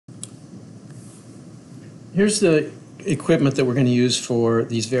Here's the equipment that we're going to use for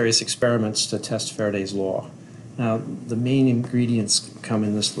these various experiments to test Faraday's law. Now, the main ingredients come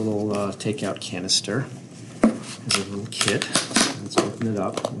in this little takeout canister. There's a little kit. Let's open it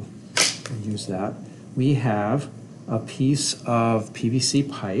up and use that. We have a piece of PVC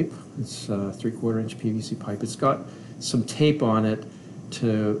pipe. It's a 3/4 inch PVC pipe. It's got some tape on it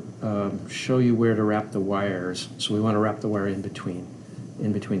to show you where to wrap the wires. So we want to wrap the wire in between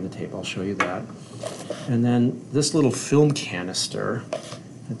the tape. I'll show you that. And then this little film canister,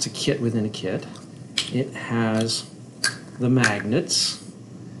 it's a kit within a kit. It has the magnets.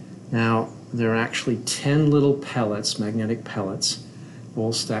 Now, there are actually 10 little pellets, magnetic pellets,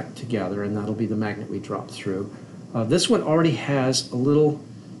 all stacked together, and that'll be the magnet we drop through. This one already has a little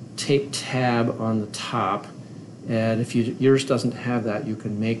tape tab on the top, and if yours doesn't have that, you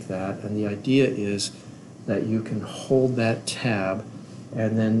can make that. And the idea is that you can hold that tab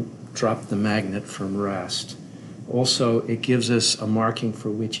and then drop the magnet from rest. Also, it gives us a marking for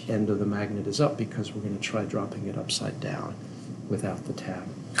which end of the magnet is up, because we're going to try dropping it upside down without the tab.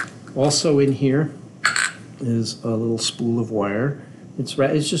 Also in here is a little spool of wire. It's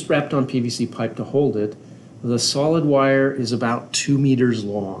just wrapped on PVC pipe to hold it. The solid wire is about 2 meters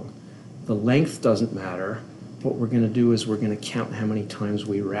long. The length doesn't matter. What we're going to do is we're going to count how many times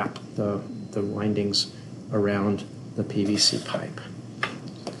we wrap the windings around the PVC pipe.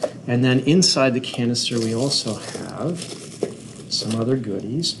 And then inside the canister we also have some other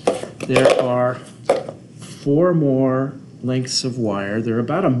goodies. There are 4 more lengths of wire. They're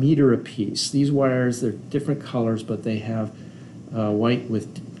about 1 meter apiece. These wires, they're different colors, but they have white with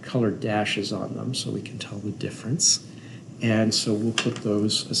colored dashes on them, so we can tell the difference. And so we'll put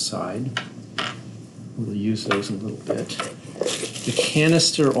those aside. We'll use those in a little bit. The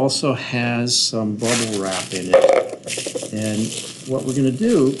canister also has some bubble wrap in it. And what we're going to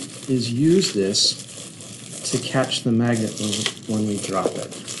do is use this to catch the magnet when we drop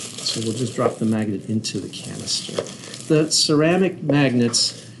it. So we'll just drop the magnet into the canister. The ceramic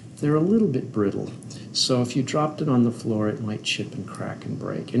magnets, they're a little bit brittle. So if you dropped it on the floor, it might chip and crack and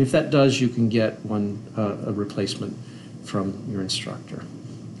break. And if that does, you can get a replacement from your instructor.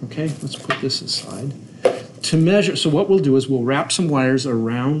 Okay, let's put this aside. To measure, so what we'll do is we'll wrap some wires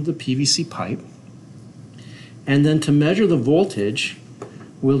around the PVC pipe, and then to measure the voltage,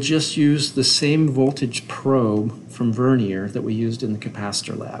 we'll just use the same voltage probe from Vernier that we used in the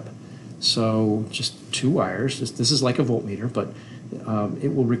capacitor lab. So just 2 wires. This is like a voltmeter, but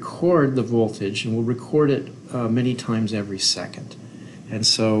it will record the voltage, and we'll record it many times every second. And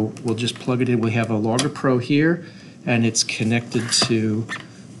so we'll just plug it in. We have a Logger Pro here, and it's connected to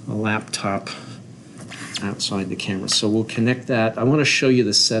a laptop outside the camera. So we'll connect that. I want to show you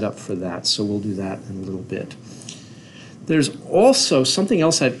the setup for that, so we'll do that in a little bit. There's also something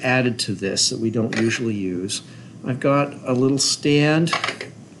else I've added to this that we don't usually use. I've got a little stand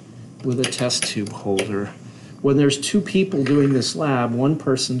with a test tube holder. When there's 2 people doing this lab, one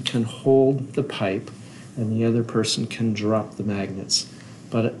person can hold the pipe and the other person can drop the magnets.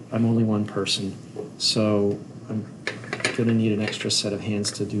 But I'm only one person, so I'm going to need an extra set of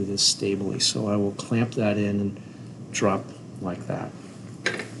hands to do this stably. So I will clamp that in and drop like that.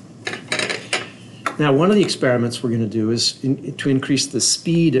 Now, one of the experiments we're going to do is to increase the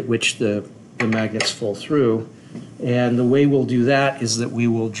speed at which the magnets fall through. And the way we'll do that is that we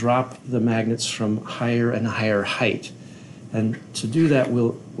will drop the magnets from higher and higher height. And to do that,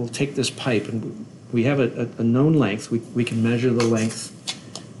 we'll take this pipe, and we have a known length. We can measure the length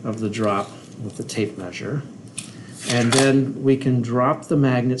of the drop with the tape measure. And then we can drop the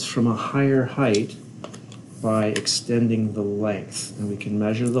magnets from a higher height by extending the length. And we can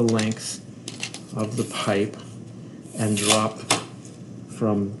measure the length of the pipe and drop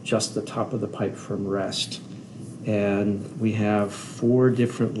from just the top of the pipe from rest. And we have 4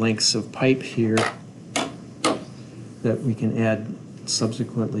 different lengths of pipe here that we can add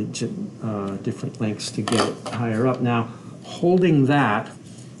subsequently different lengths to get it higher up. Now, holding that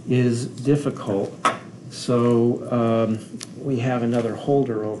is difficult, so we have another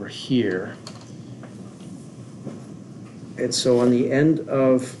holder over here. And so on the end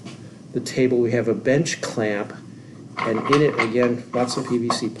of the table we have a bench clamp, and in it, again, lots of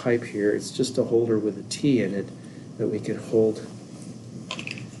PVC pipe here. It's just a holder with a T in it that we can hold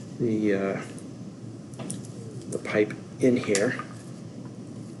the pipe in here.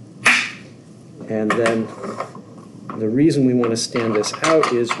 And then the reason we want to stand this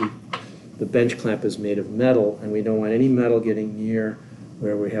out is the bench clamp is made of metal, and we don't want any metal getting near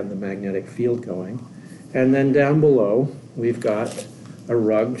where we have the magnetic field going. And then down below, we've got a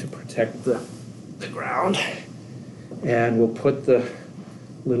rug to protect the ground. And we'll put the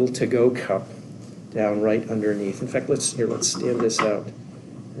little to-go cup down right underneath. In fact, let's stand this out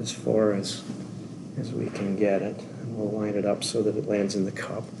as far as we can get it. And we'll line it up so that it lands in the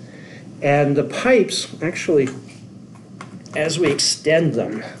cup. And the pipes, actually, as we extend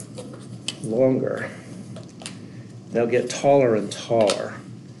them longer, they'll get taller and taller.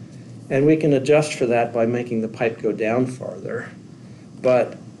 And we can adjust for that by making the pipe go down farther.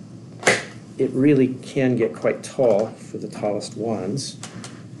 But it really can get quite tall for the tallest ones.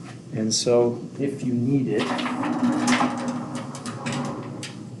 And so if you need it,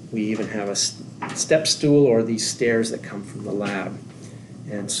 we even have a step stool or these stairs that come from the lab.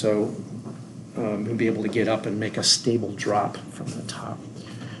 And so you'll be able to get up and make a stable drop from the top.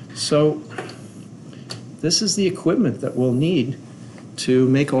 So this is the equipment that we'll need to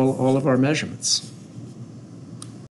make all of our measurements.